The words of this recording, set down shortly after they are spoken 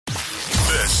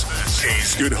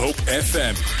This is Good Hope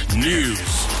FM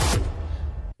News.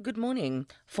 Good morning.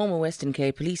 Former Western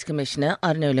Cape Police Commissioner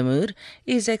Arno Lamoer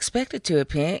is expected to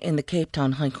appear in the Cape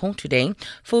Town High Court today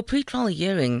for a pre-trial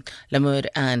hearing. Lamoer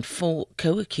and 4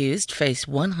 co-accused face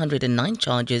 109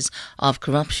 charges of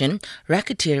corruption,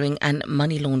 racketeering and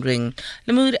money laundering.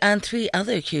 Lamoer and 3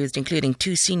 other accused, including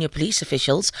 2 senior police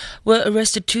officials, were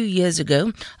arrested 2 years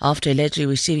ago after allegedly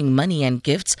receiving money and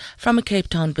gifts from a Cape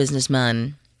Town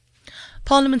businessman.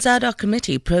 Parliament's ad hoc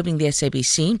committee probing the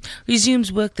SABC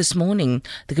resumes work this morning.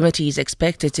 The committee is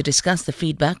expected to discuss the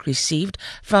feedback received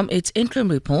from its interim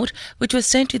report, which was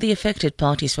sent to the affected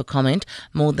parties for comment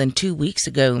more than 2 weeks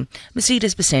ago.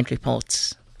 Mercedes Besant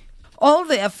reports. All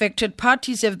the affected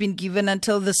parties have been given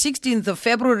until the 16th of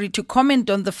February to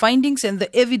comment on the findings and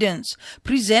the evidence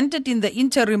presented in the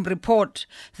interim report.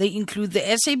 They include the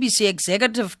SABC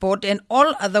Executive Board and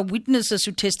all other witnesses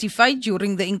who testified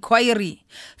during the inquiry.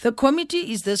 The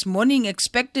committee is this morning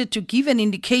expected to give an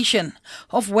indication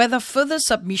of whether further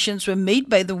submissions were made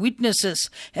by the witnesses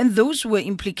and those who were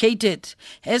implicated.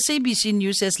 SABC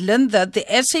News has learned that the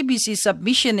SABC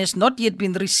submission has not yet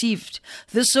been received.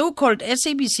 The so-called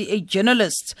SABC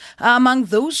journalists are among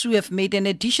those who have made an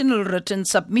additional written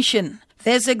submission.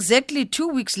 There's exactly 2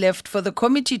 weeks left for the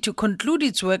committee to conclude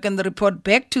its work and the report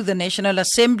back to the National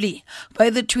Assembly by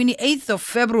the 28th of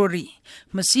February.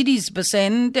 Mercedes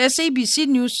Besant, SABC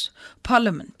News,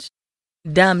 Parliament.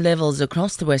 Dam levels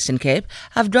across the Western Cape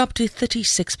have dropped to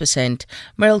 36%.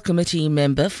 Mayoral Committee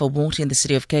member for Water in the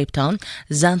City of Cape Town,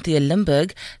 Xanthia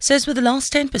Limburg, says with the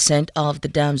last 10% of the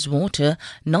dam's water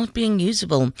not being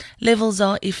usable, levels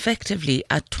are effectively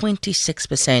at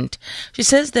 26%. She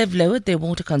says they've lowered their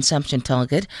water consumption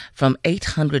target from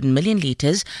 800 million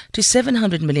litres to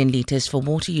 700 million litres for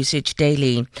water usage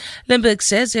daily. Limburg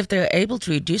says if they're able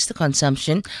to reduce the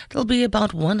consumption, there'll be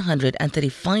about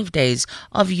 135 days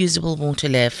of usable water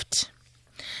left.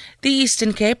 The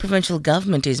Eastern Cape Provincial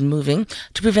Government is moving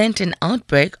to prevent an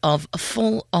outbreak of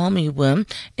fall armyworm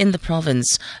in the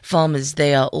province. Farmers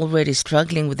there are already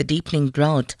struggling with the deepening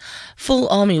drought. Fall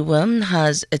armyworm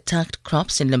has attacked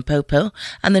crops in Limpopo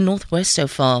and the northwest so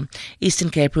far.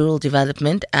 Eastern Cape Rural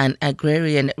Development and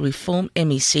Agrarian Reform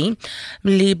MEC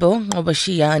Mlibo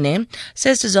Obashiane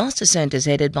says disaster centres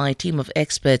headed by a team of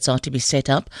experts are to be set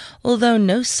up, although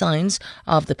no signs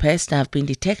of the pest have been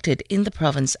detected in the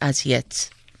province as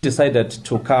yet. Decided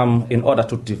to come in order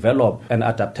to develop an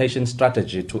adaptation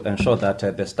strategy to ensure that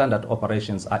the standard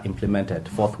operations are implemented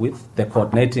forthwith. The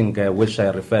coordinating, which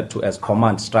I referred to as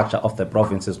command structure of the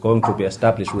province, is going to be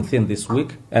established within this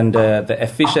week, and the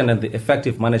efficient and the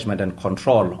effective management and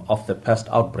control of the pest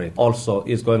outbreak also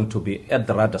is going to be at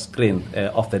the radar screen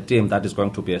of the team that is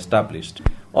going to be established.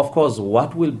 Of course,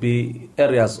 what will be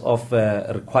areas of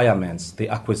requirements, the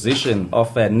acquisition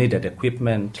of needed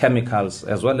equipment, chemicals,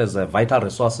 as well as vital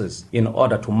resources in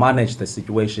order to manage the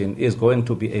situation is going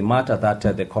to be a matter that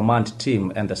the command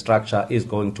team and the structure is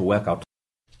going to work out.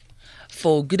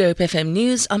 For Good Hope FM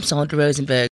News, I'm Sandra Rosenberg.